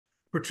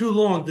For too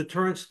long,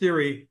 deterrence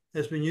theory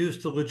has been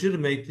used to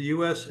legitimate the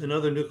U.S. and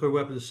other nuclear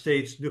weapons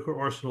states' nuclear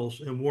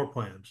arsenals and war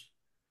plans.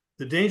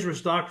 The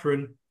dangerous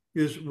doctrine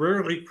is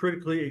rarely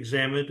critically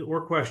examined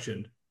or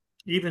questioned,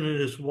 even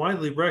it is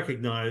widely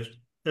recognized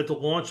that the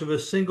launch of a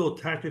single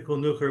tactical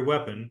nuclear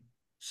weapon,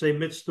 say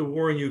amidst the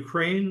war in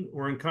Ukraine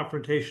or in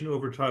confrontation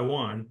over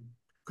Taiwan,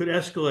 could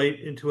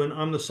escalate into an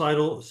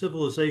omnicidal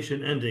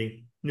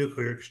civilization-ending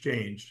nuclear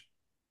exchange.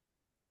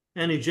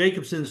 Annie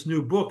Jacobson's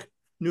new book,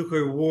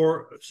 Nuclear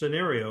War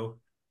Scenario,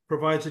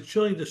 provides a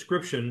chilling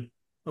description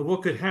of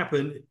what could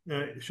happen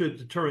should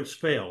deterrence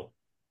fail,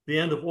 the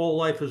end of all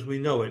life as we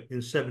know it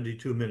in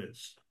 72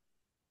 minutes.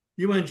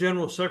 UN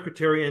General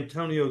Secretary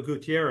Antonio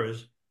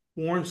Guterres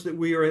warns that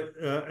we are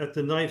at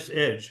the knife's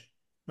edge,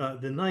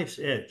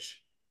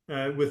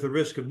 with the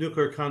risk of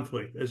nuclear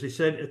conflict, as he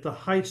said, at the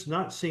heights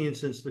not seen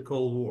since the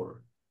Cold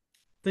War.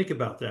 Think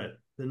about that,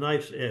 the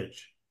knife's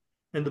edge.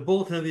 And the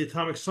Bulletin of the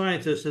Atomic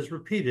Scientist has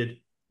repeated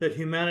that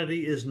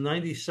humanity is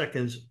 90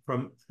 seconds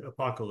from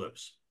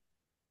apocalypse.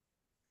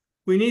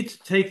 We need to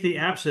take the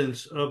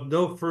absence of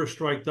no first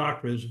strike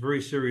doctrines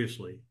very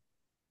seriously.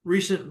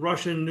 Recent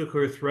Russian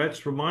nuclear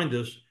threats remind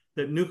us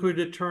that nuclear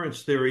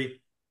deterrence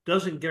theory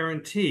doesn't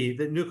guarantee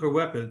that nuclear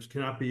weapons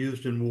cannot be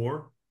used in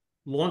war,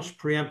 launched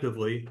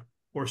preemptively,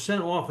 or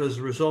sent off as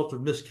a result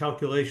of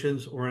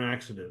miscalculations or an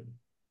accident.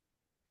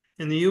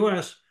 In the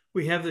US,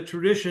 we have the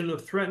tradition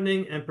of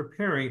threatening and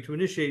preparing to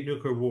initiate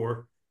nuclear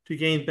war to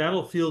gain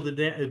battlefield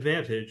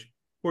advantage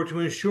or to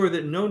ensure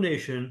that no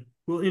nation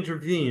will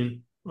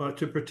intervene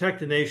to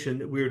protect a nation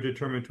that we are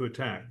determined to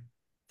attack.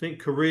 Think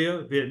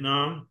Korea,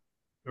 Vietnam,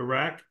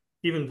 Iraq,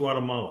 even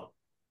Guatemala.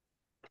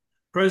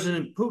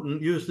 President Putin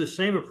used the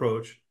same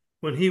approach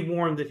when he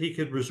warned that he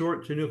could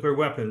resort to nuclear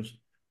weapons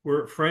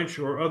were French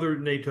or other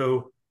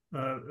NATO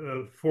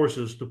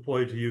forces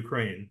deployed to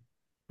Ukraine.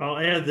 I'll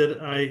add that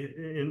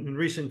in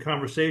recent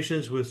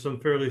conversations with some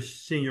fairly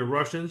senior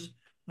Russians,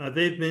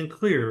 they've been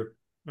clear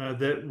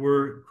that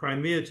were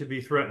Crimea to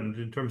be threatened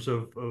in terms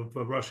of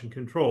Russian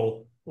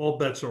control, all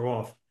bets are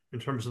off in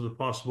terms of the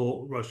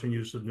possible Russian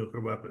use of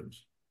nuclear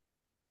weapons.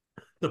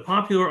 The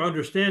popular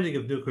understanding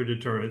of nuclear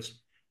deterrence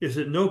is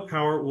that no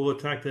power will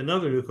attack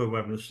another nuclear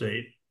weapon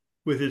state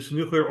with its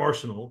nuclear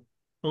arsenal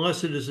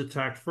unless it is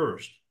attacked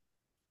first.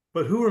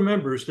 But who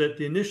remembers that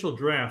the initial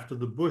draft of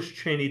the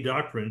Bush-Cheney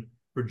doctrine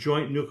for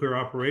joint nuclear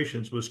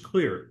operations was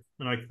clear,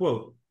 and I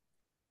quote,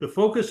 "The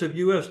focus of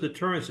U.S.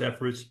 deterrence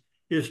efforts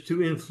is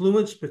to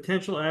influence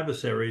potential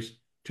adversaries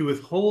to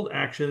withhold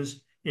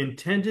actions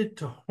intended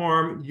to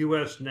harm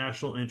U.S.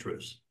 national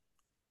interests.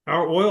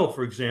 Our oil,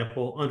 for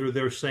example, under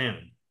their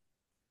sand.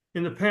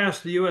 In the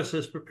past, the U.S.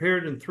 has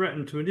prepared and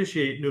threatened to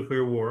initiate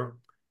nuclear war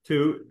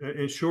to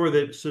ensure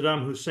that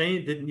Saddam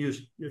Hussein didn't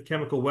use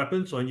chemical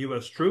weapons on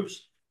U.S.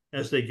 troops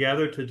as they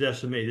gathered to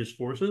decimate his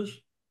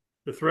forces.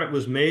 The threat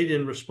was made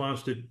in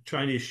response to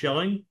Chinese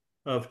shelling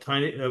of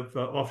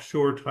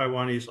offshore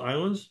Taiwanese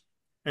islands,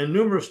 and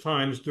numerous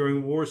times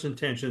during wars and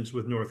tensions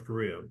with North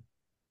Korea.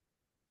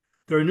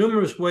 There are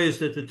numerous ways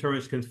that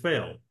deterrence can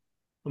fail,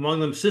 among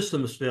them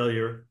systems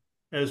failure,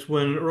 as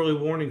when an early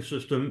warning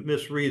system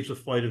misreads a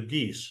flight of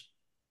geese,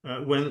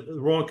 when the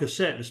wrong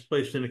cassette is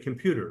placed in a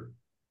computer,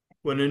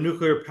 when a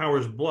nuclear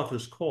power's bluff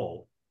is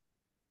called,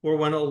 or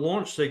when a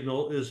launch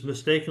signal is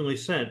mistakenly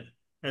sent,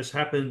 as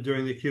happened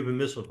during the Cuban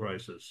Missile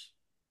Crisis.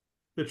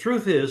 The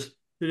truth is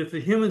that if the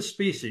human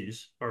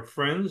species, our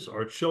friends,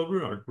 our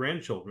children, our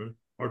grandchildren,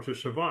 are to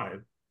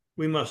survive,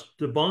 we must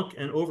debunk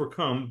and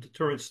overcome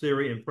deterrence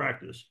theory in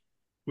practice,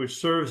 which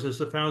serves as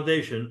the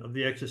foundation of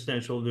the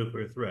existential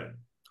nuclear threat.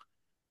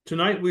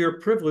 Tonight, we are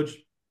privileged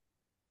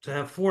to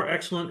have 4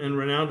 excellent and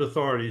renowned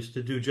authorities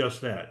to do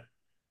just that.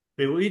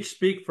 They will each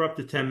speak for up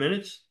to 10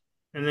 minutes,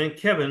 and then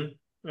Kevin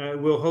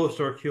will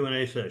host our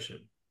Q&A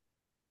session.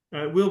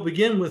 We'll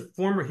begin with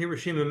former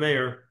Hiroshima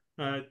Mayor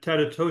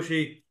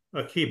Tadatoshi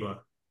Akiba.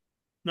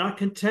 Not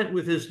content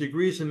with his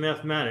degrees in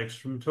mathematics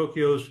from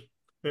Tokyo's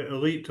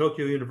elite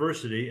Tokyo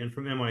University and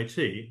from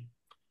MIT,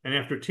 and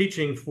after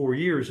teaching 4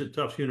 years at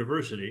Tufts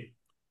University,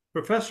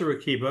 Professor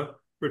Akiba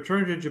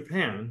returned to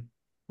Japan,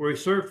 where he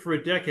served for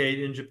a decade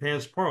in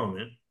Japan's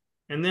parliament,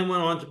 and then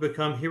went on to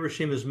become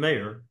Hiroshima's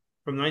mayor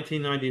from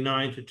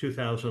 1999 to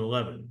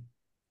 2011.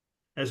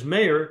 As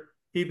mayor,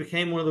 he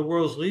became one of the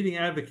world's leading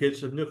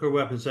advocates of nuclear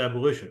weapons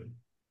abolition,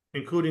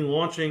 including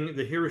launching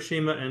the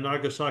Hiroshima and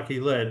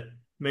Nagasaki-led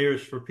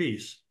Mayors for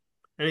Peace,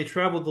 and he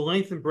traveled the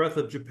length and breadth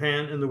of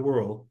Japan and the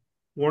world,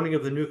 warning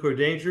of the nuclear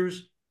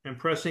dangers and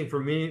pressing for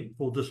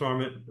meaningful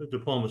disarmament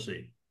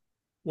diplomacy.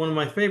 One of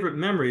my favorite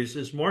memories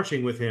is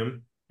marching with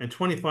him and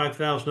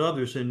 25,000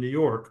 others in New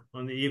York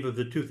on the eve of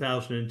the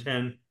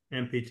 2010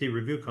 NPT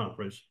Review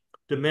Conference,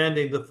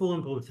 demanding the full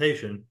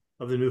implementation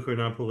of the Nuclear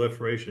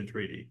Non-Proliferation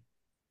Treaty.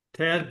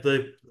 Tad,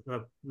 the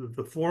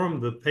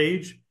forum, the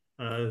page,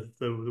 the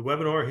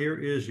webinar here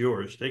is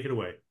yours. Take it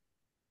away.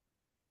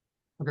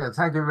 Okay,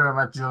 thank you very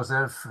much,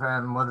 Joseph,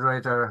 and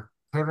moderator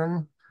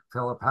Kevin,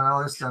 fellow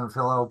panelists, and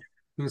fellow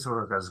peace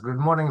workers. Good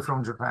morning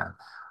from Japan.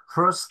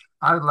 First,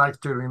 I'd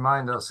like to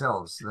remind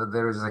ourselves that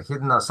there is a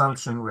hidden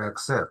assumption we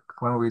accept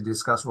when we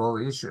discuss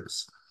world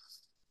issues.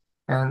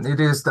 And it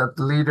is that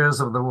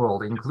leaders of the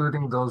world,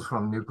 including those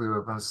from nuclear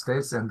weapon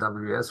states,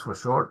 NWS for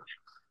short,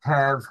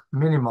 have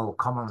minimal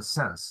common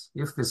sense.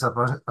 If this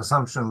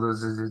assumption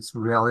loses its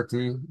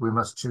reality, we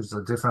must choose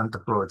a different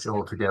approach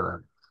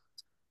altogether.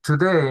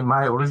 Today,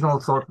 my original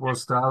thought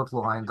was to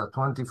outline the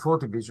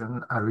 2040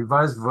 vision, a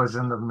revised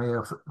version of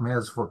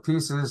Mayors for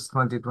Peace's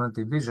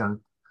 2020 vision.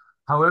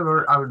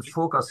 However, I would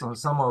focus on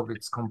some of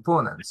its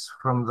components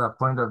from the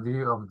point of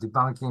view of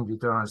debunking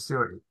deterrence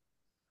theory.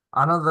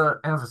 Another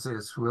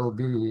emphasis will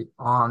be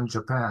on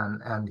Japan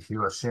and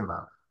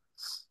Hiroshima.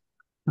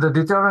 The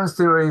deterrence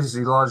theory is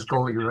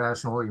illogical,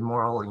 irrational,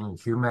 immoral,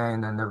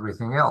 inhumane, and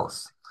everything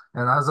else.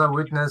 And as a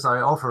witness,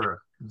 I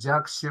offer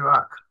Jacques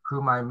Chirac,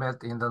 whom I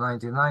met in the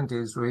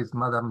 1990s with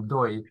Madame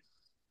Doi.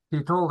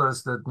 He told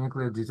us that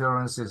nuclear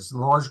deterrence is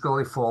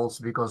logically false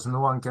because no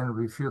one can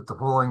refute the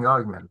following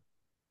argument.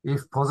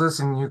 If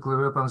possessing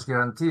nuclear weapons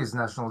guarantees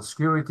national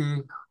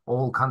security,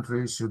 all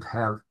countries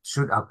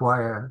should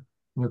acquire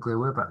nuclear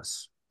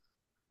weapons.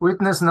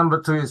 Witness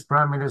number 2 is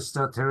Prime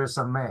Minister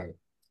Theresa May.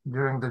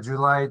 During the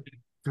July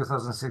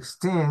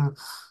 2016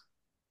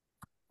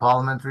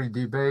 parliamentary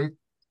debate,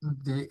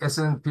 the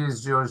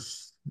SNP's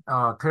George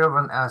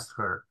Caravan asked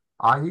her,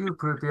 "Are you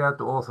prepared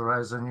to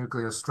authorize a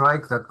nuclear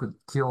strike that could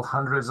kill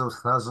hundreds of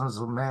thousands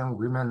of men,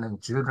 women,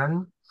 and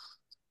children?"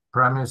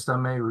 Prime Minister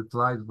May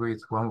replied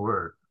with one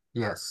word,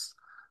 "Yes."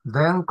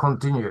 Then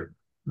continued,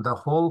 "The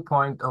whole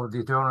point of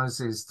deterrence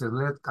is to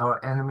let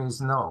our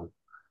enemies know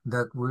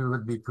that we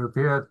would be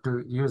prepared to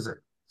use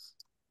it."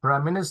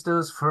 Prime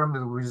Ministers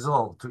firmly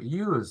resolved to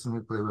use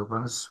nuclear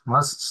weapons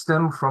must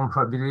stem from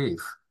her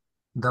belief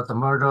that the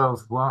murder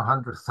of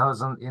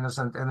 100,000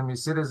 innocent enemy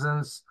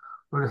citizens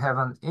would have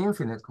an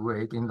infinite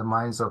weight in the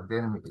minds of the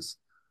enemies.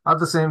 At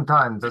the same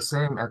time, the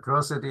same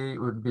atrocity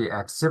would be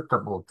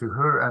acceptable to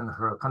her and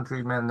her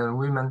countrymen and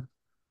women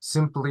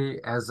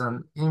simply as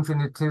an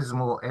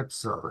infinitesimal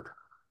episode.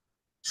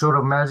 Short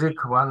of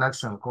magic, one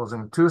action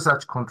causing two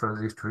such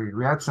contradictory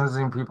reactions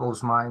in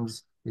people's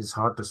minds is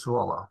hard to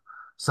swallow.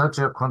 Such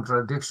a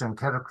contradiction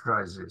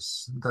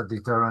characterizes the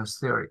deterrence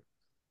theory.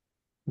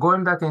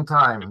 Going back in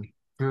time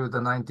to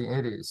the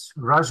 1980s,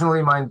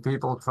 rationally minded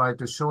people tried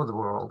to show the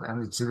world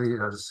and its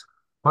leaders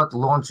what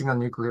launching a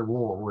nuclear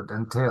war would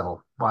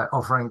entail by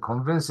offering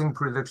convincing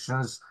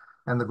predictions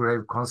and the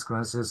grave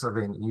consequences of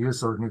any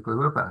use of nuclear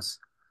weapons.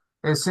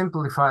 A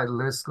simplified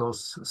list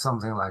goes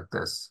something like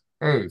this.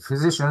 A,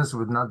 physicians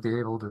would not be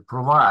able to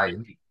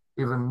provide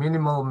even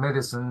minimal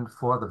medicine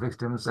for the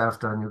victims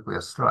after a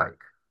nuclear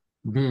strike.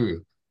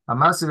 B, a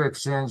massive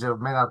exchange of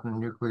megaton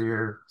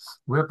nuclear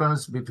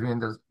weapons between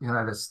the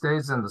United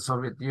States and the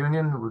Soviet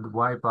Union would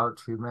wipe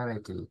out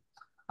humanity.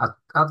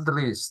 At the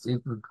least,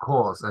 it would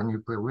cause a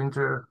nuclear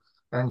winter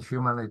and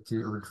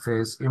humanity would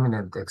face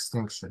imminent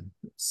extinction.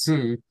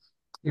 C,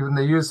 even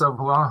the use of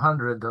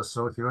 100 or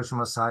so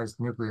Hiroshima-sized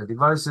nuclear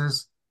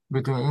devices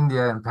between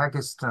India and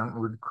Pakistan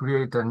would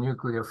create a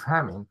nuclear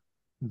famine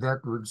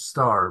that would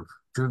starve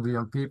 2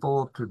 billion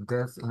people to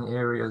death in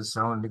areas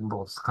surrounding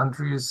both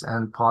countries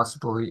and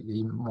possibly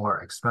in more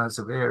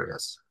expensive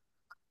areas.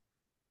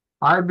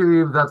 I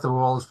believe that the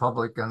world's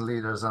public and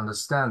leaders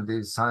understand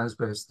these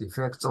science-based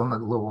effects on a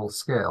global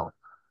scale.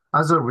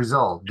 As a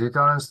result,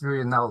 deterrence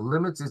theory now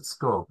limits its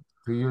scope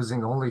to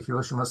using only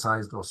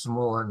Hiroshima-sized or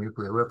smaller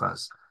nuclear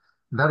weapons.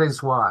 That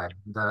is why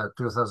the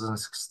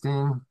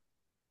 2016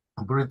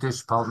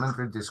 British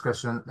parliamentary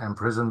discussion and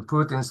President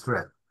Putin's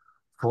threat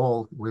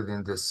fall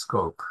within this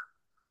scope.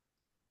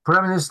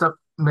 Prime Minister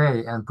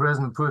May and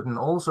President Putin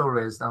also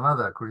raised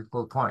another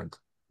critical point,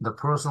 the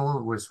personal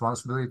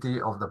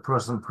responsibility of the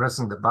person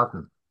pressing the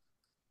button.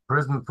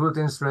 President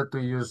Putin's threat to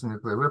use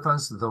nuclear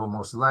weapons, though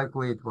most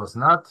likely it was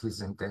not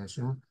his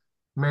intention,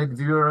 made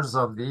viewers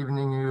of the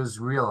evening news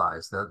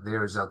realize that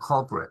there is a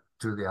culprit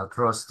to the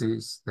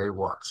atrocities they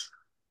watch.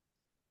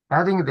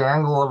 Adding the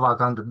angle of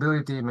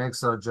accountability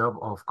makes our job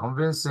of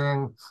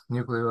convincing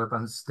nuclear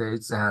weapon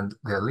states and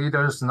their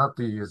leaders not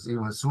to use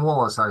even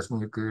smaller sized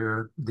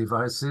nuclear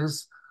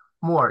devices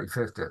more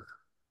effective.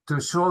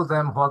 To show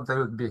them what they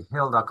would be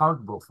held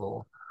accountable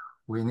for,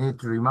 we need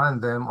to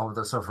remind them of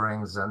the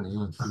sufferings and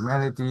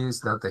inhumanities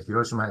that the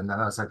Hiroshima and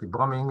Nagasaki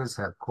bombings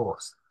had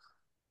caused.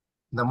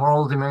 The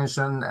moral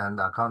dimension and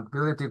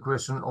accountability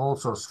question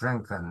also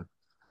strengthen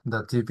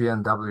the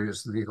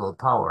TPNW's legal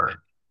power.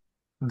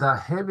 The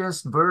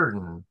heaviest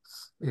burden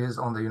is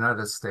on the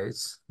United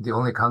States, the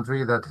only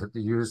country that had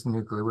used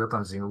nuclear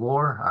weapons in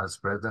war, as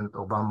President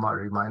Obama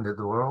reminded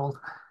the world,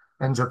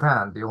 and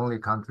Japan, the only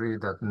country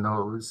that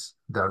knows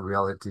the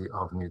reality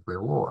of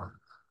nuclear war.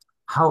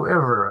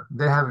 However,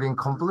 they have been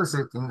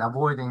complicit in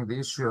avoiding the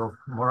issue of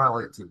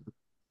morality.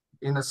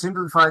 In a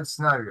simplified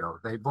scenario,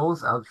 they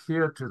both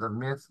adhere to the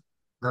myth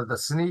that the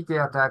sneaky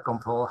attack on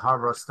Pearl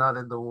Harbor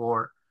started the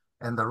war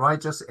and the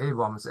righteous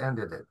A-bombs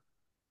ended it.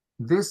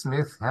 This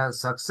myth has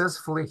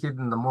successfully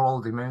hidden the moral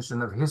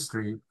dimension of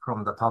history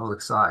from the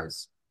public's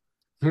eyes.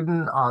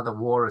 Hidden are the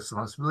war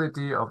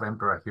responsibility of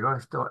Emperor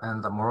Hirohito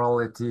and the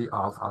morality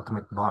of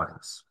atomic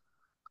bombings.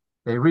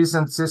 A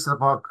recent sister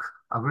park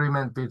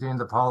agreement between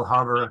the Pearl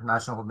Harbor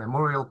National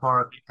Memorial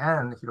Park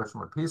and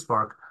Hiroshima Peace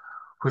Park,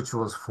 which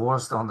was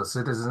forced on the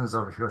citizens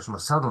of Hiroshima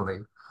suddenly,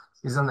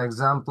 is an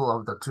example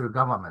of the two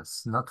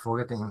governments not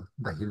forgetting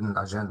the hidden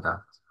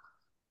agenda.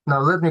 Now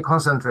let me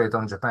concentrate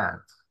on Japan.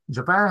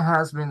 Japan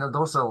has been a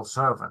docile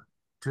servant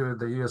to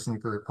the U.S.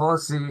 nuclear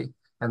policy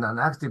and an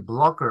active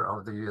blocker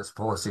of the U.S.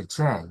 policy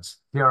change.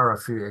 Here are a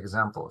few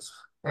examples.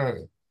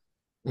 A.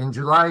 In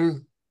July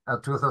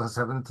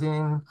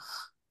 2017,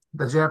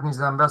 the Japanese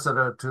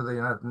ambassador to the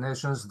United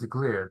Nations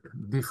declared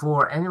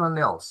before anyone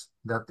else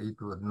that it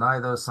would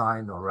neither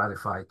sign nor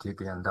ratify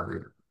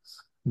TPNW.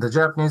 The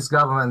Japanese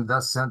government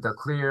thus sent a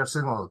clear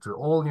signal to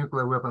all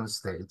nuclear weapon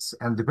states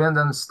and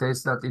dependent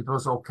states that it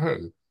was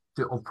okay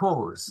to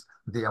oppose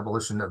the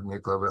abolition of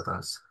nuclear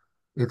weapons.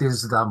 It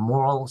is the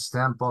moral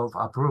stamp of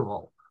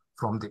approval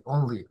from the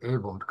only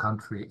able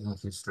country in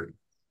history.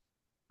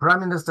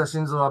 Prime Minister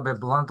Shinzo Abe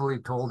bluntly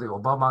told the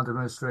Obama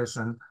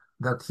administration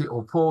that he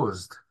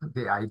opposed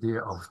the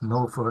idea of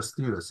no first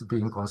use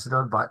being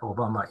considered by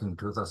Obama in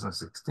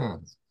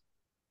 2016.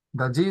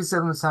 The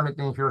G7 summit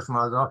in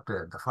Hiroshima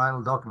adopted the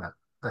final document,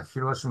 the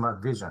Hiroshima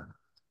Vision.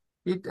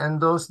 It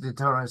endorsed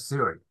deterrence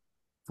theory.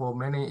 For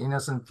many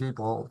innocent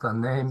people, the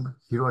name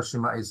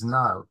Hiroshima is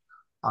now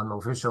an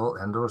official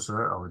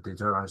endorser of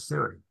deterrence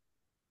theory.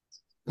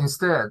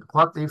 Instead,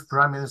 what if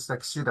Prime Minister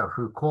Kishida,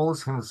 who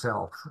calls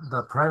himself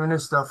the Prime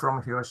Minister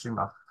from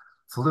Hiroshima,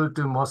 flew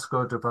to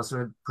Moscow to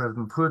persuade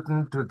President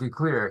Putin to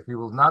declare he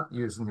will not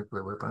use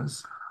nuclear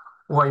weapons,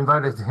 or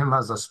invited him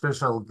as a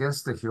special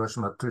guest to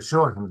Hiroshima to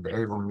show him the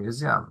Avon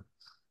Museum?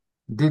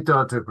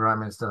 Ditto to Prime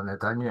Minister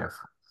Netanyahu.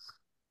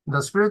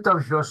 The spirit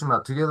of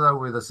Hiroshima, together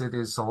with the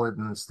city's solid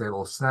and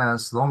stable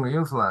stance, long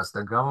influenced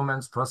the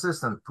government's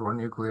persistent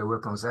pro-nuclear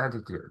weapons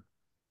attitude.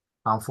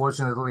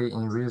 Unfortunately,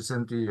 in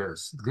recent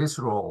years, this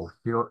role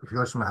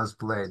Hiroshima has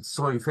played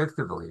so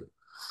effectively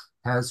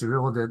has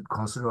eroded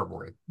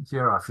considerably.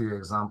 Here are a few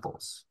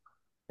examples.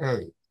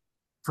 A.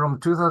 From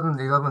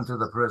 2011 to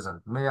the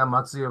present, Mayor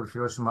Matsui of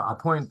Hiroshima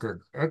appointed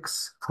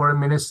ex-foreign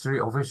ministry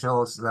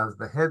officials as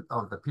the head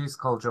of the Peace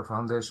Culture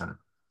Foundation.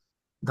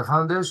 The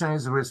foundation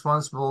is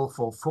responsible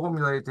for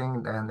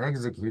formulating and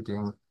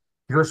executing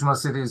Hiroshima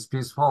City's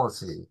peace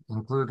policy,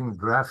 including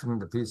drafting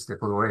the peace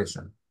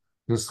declaration.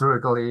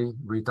 Historically,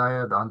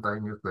 retired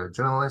anti-nuclear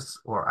journalists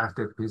or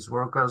active peace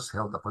workers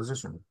held the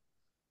position.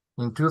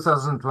 In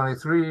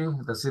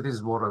 2023, the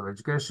city's Board of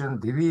Education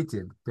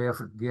deleted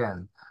Barefoot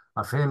Gen,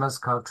 a famous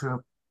cartoon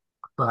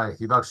by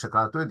Hibakusha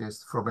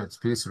cartoonist, from its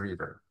peace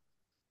reader.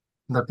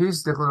 The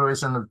Peace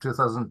Declaration of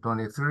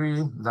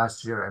 2023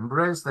 last year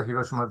embraced the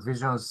Hiroshima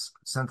Vision's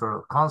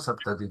central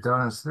concept, the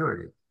deterrence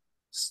theory.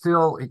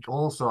 Still, it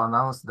also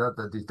announced that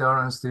the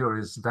deterrence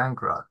theory is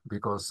bankrupt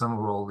because some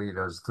world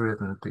leaders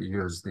threatened to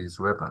use these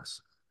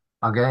weapons.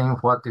 Again,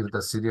 what if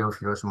the city of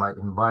Hiroshima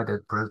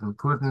invited President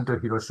Putin to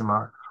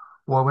Hiroshima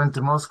or went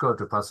to Moscow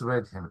to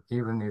persuade him,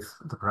 even if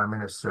the Prime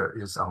Minister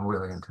is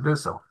unwilling to do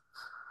so?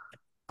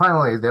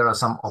 Finally, there are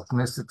some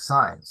optimistic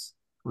signs.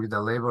 With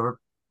the Labour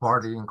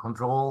Party in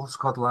control,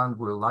 Scotland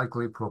will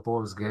likely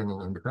propose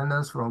gaining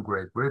independence from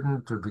Great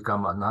Britain to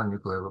become a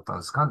non-nuclear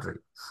weapons country.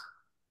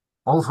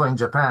 Also in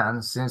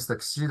Japan, since the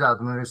Kishida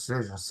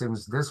administration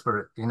seems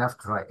desperate enough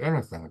to try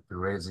anything to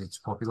raise its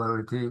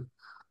popularity,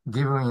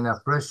 given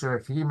enough pressure,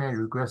 he may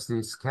request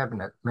his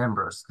cabinet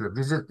members to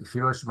visit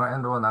Hiroshima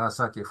and or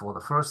Nagasaki for the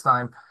first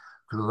time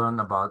to learn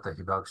about the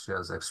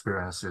Hibakusha's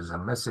experiences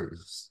and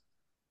messages.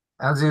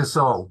 As you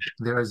saw,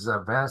 there is a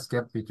vast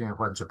gap between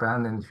what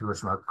Japan and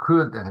Hiroshima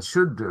could and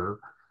should do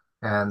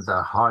and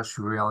the harsh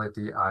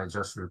reality I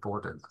just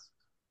reported.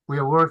 We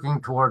are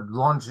working toward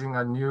launching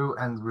a new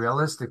and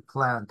realistic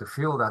plan to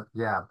fill that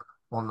gap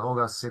on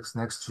August 6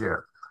 next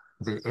year,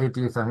 the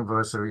 80th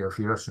anniversary of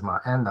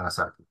Hiroshima and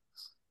Nagasaki.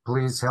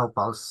 Please help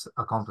us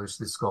accomplish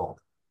this goal.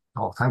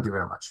 Oh, thank you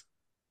very much.